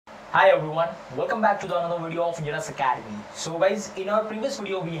Hi everyone, welcome back to another video of Engineers Academy. So guys, in our previous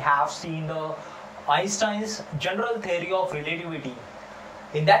video we have seen the Einstein's general theory of relativity.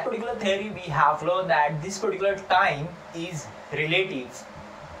 In that particular theory we have learned that this particular time is relative.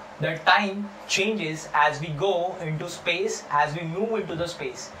 The time changes as we go into space, as we move into the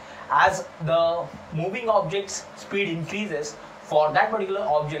space. As the moving object's speed increases, for that particular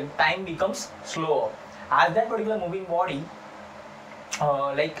object time becomes slower. As that particular moving body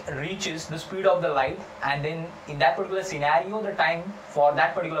reaches the speed of the light, and then in that particular scenario the time for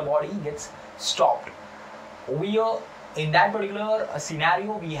that particular body gets stopped. In that particular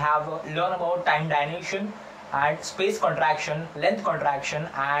scenario we have learned about time dilation and space contraction, length contraction,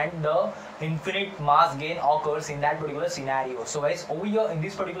 and the infinite mass gain occurs in that particular scenario. So guys, over here in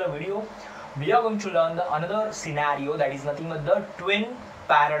this particular video we are going to learn another scenario, that is nothing but the twin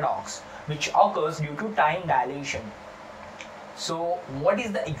paradox, which occurs due to time dilation. So what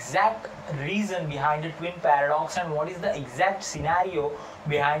is the exact reason behind the twin paradox and what is the exact scenario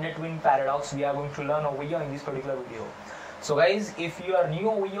behind the twin paradox, we are going to learn over here in this particular video. So guys, if you are new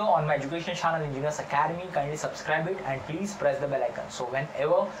over here on my education channel Engineers Academy, kindly subscribe it and please press the bell icon. So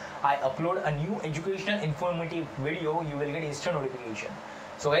whenever I upload a new educational informative video, you will get instant notification.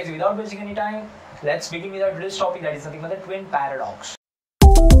 So guys, without wasting any time, let's begin with our today's topic, that is nothing but the twin paradox.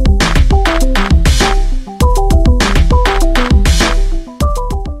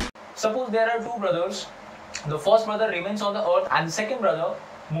 Suppose there are two brothers. The first brother remains on the earth and the second brother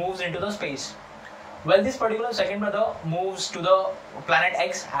moves into the space. Well, this particular second brother moves to the planet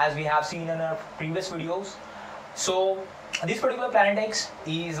X, as we have seen in our previous videos. So this particular planet X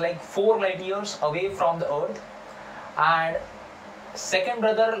is like 4 light years away from the earth, and second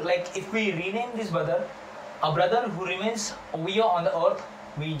brother, like if we rename this brother, a brother who remains over here on the earth,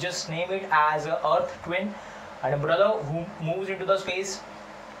 we just name it as a earth twin, and a brother who moves into the space,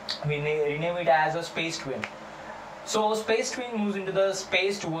 we rename it as a space twin. So space twin moves into the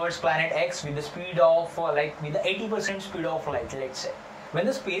space towards planet X with the speed of with the 80% speed of light, let's say. When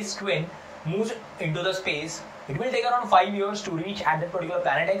the space twin moves into the space, it will take around 5 years to reach at that particular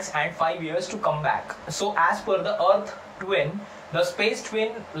planet X and 5 years to come back. So as per the earth twin, the space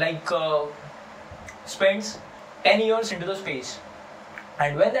twin spends 10 years into the space.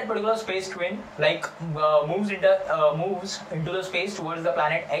 And when that particular space twin moves into the space towards the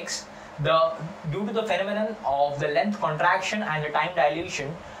planet X, due to the phenomenon of the length contraction and the time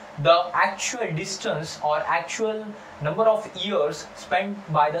dilation, the actual distance or actual number of years spent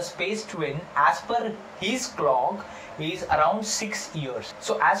by the space twin as per his clock is around 6 years.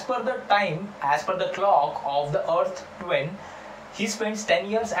 So as per the clock of the earth twin, he spends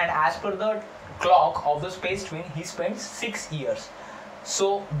 10 years, and as per the clock of the space twin, he spends 6 years.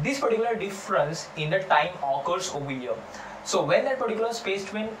 So this particular difference in the time occurs over here. So when that particular space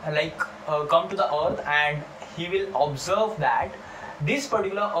twin come to the earth, and he will observe that this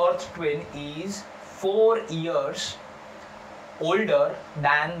particular earth twin is 4 years older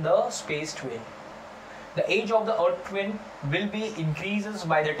than the space twin. The age of the earth twin will be increases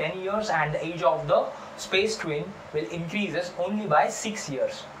by the 10 years, and the age of the space twin will increases only by 6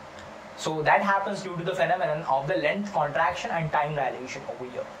 years. So that happens due to the phenomenon of the length contraction and time dilation over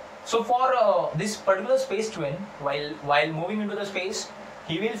here. So for this particular space twin, while moving into the space,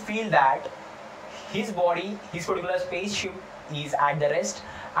 he will feel that his body, his particular spaceship is at the rest,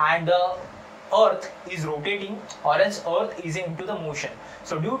 and the earth is rotating, or else earth is into the motion.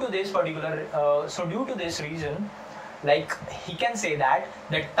 So due to this reason, he can say that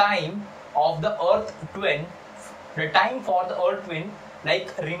the time of the earth twin, the time for the earth twin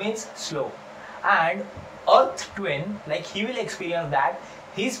remains slow, and earth twin, he will experience that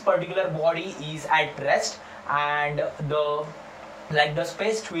his particular body is at rest, and the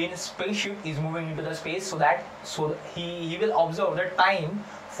space twin spaceship is moving into the space, so he will observe the time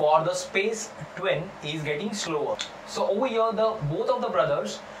for the space twin is getting slower. So over here both of the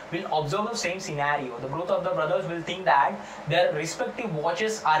brothers will observe the same scenario. Both of the brothers will think that their respective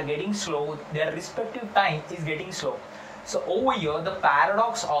watches are getting slow, their respective time is getting slow. So over here the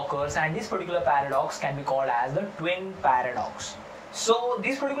paradox occurs, and this particular paradox can be called as the twin paradox. So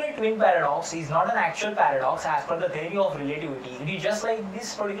this particular twin paradox is not an actual paradox as per the theory of relativity. It is just like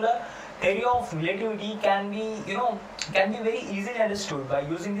this particular theory of relativity can be very easily understood by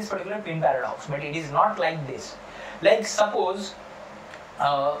using this particular twin paradox, but it is not like this. Suppose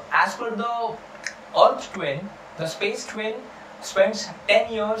as per the earth twin, the space twin spends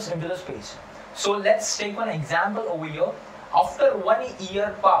 10 years into the space. So let's take one example over here. After 1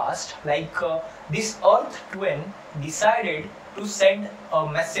 year passed, this earth twin decided to send a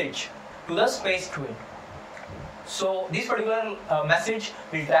message to the space twin. So this particular message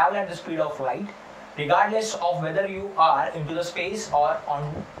will travel at the speed of light, regardless of whether you are into the space or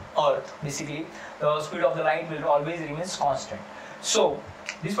on Earth. Basically, the speed of the light will always remains constant. So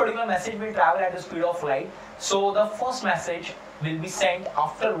this particular message will travel at the speed of light. So the first message will be sent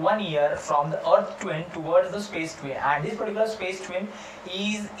after 1 year from the Earth twin towards the space twin, and this particular space twin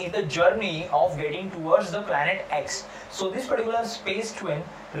is in the journey of getting towards the planet X. So this particular space twin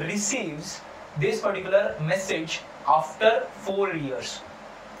receives this particular message after 4 years.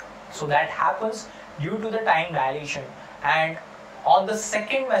 So that happens due to the time dilation. And on the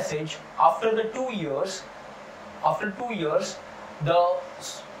second message, after 2 years, the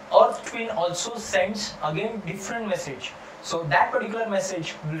Earth twin also sends again different message. So that particular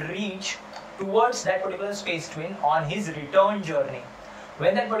message will reach towards that particular space twin on his return journey.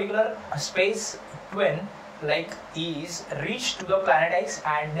 When that particular space twin is reached to the planet X,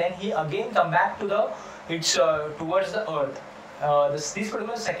 and then he again come back to the towards the Earth. This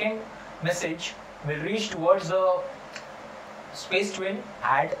particular second message will reach towards the space twin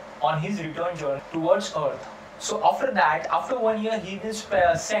on his return journey towards Earth. So after that, after 1 year, he will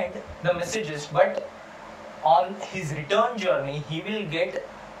send the messages, but on his return journey, he will get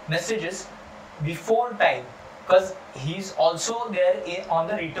messages before time, because he is also there on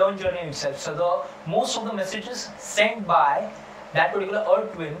the return journey itself. So most of the messages sent by that particular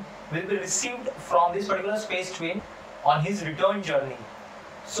Earth twin will be received from this particular space twin on his return journey.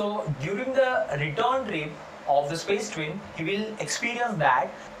 So during the return trip of the space twin, he will experience that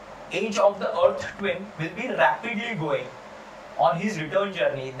age of the Earth twin will be rapidly going on his return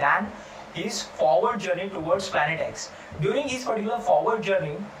journey than his forward journey towards planet X. During his particular forward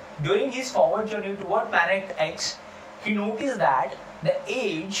journey toward planet X, he noticed that the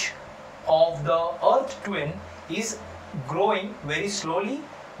age of the Earth twin is growing very slowly,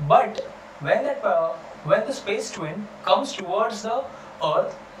 but when the space twin comes towards the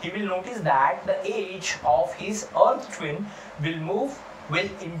Earth, he will notice that the age of his Earth twin will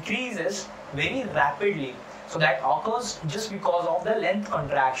increases very rapidly. So that occurs just because of the length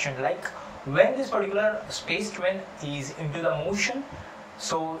contraction. Like when this particular space twin is into the motion,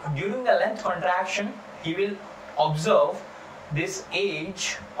 so during the length contraction, he will observe this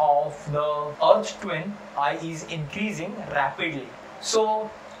age of the Earth twin is increasing rapidly. So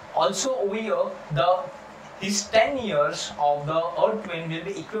also over here, his 10 years of the Earth twin will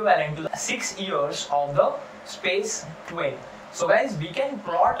be equivalent to the 6 years of the space twin. So guys, we can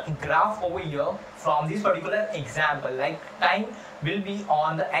plot a graph over here from this particular example. Like time will be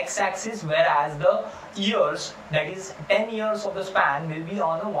on the x-axis, whereas the years, that is 10 years of the span, will be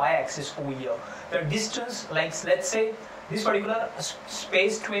on the y-axis over here. The distance, like let's say this particular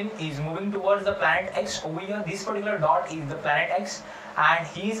space twin is moving towards the planet X over here. This particular dot is the planet X, and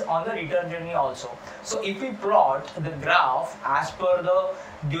he is on the return journey also. So if we plot the graph as per the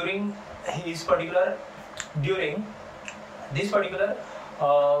during this particular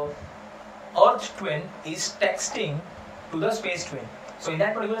Earth twin is texting to the space twin. So in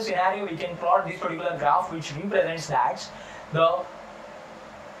that particular scenario, we can plot this particular graph, which represents that the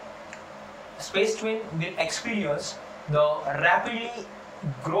space twin will experience the rapidly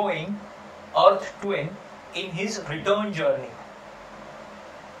growing Earth twin in his return journey.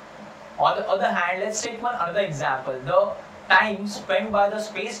 On the other hand, let's take another example. The time spent by the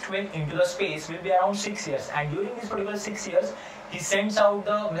space twin into the space will be around 6 years, and during this particular 6 years, he sends out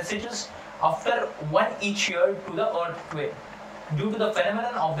the messages after one each year to the Earth twin. Due to the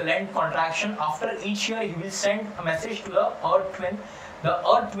phenomenon of the length contraction, after each year he will send a message to the Earth twin. The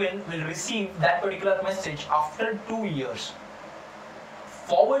Earth twin will receive that particular message after 2 years.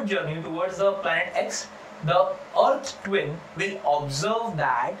 Forward journey towards the planet X, the Earth twin will observe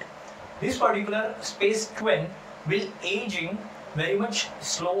that this particular space twin will aging very much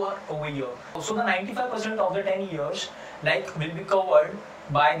slower over here. So the 95% of the 10 years will be covered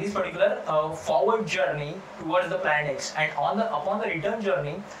by this particular forward journey towards the planet X, and upon the return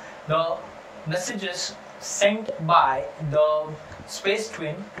journey, the messages sent by the space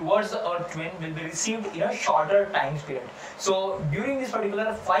twin towards the Earth twin will be received in a shorter time period. So during this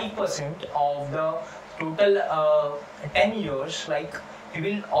particular 5% of the total 10 years, he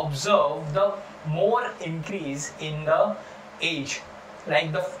will observe the more increase in the age.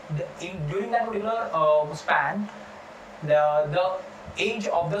 During that particular span, the age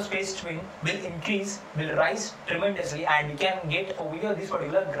of the space twin will rise tremendously, and we can get over here this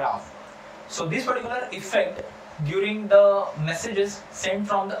particular graph. So this particular effect during the messages sent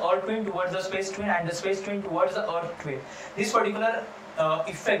from the Earth twin towards the space twin and the space twin towards the Earth twin, this particular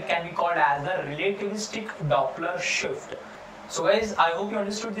effect can be called as the relativistic Doppler shift. So guys, I hope you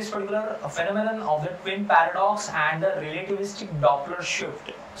understood this particular phenomenon of the twin paradox and the relativistic Doppler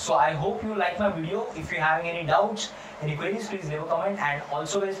shift. So I hope you like my video. If you're having any doubts, any queries, please leave a comment, and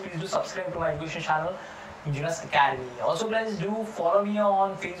also guys, please do subscribe to my education channel, Engineers Academy. Also guys, do follow me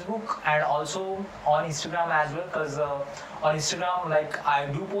on Facebook and also on Instagram as well, because on Instagram, like, I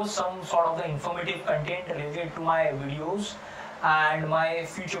do post some sort of the informative content related to my videos and my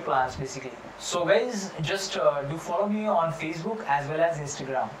future plans basically. So guys, just do follow me on Facebook as well as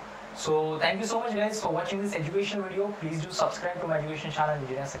Instagram. So thank you so much guys for watching this education video. Please do subscribe to my education channel,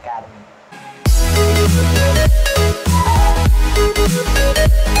 Engineers Academy.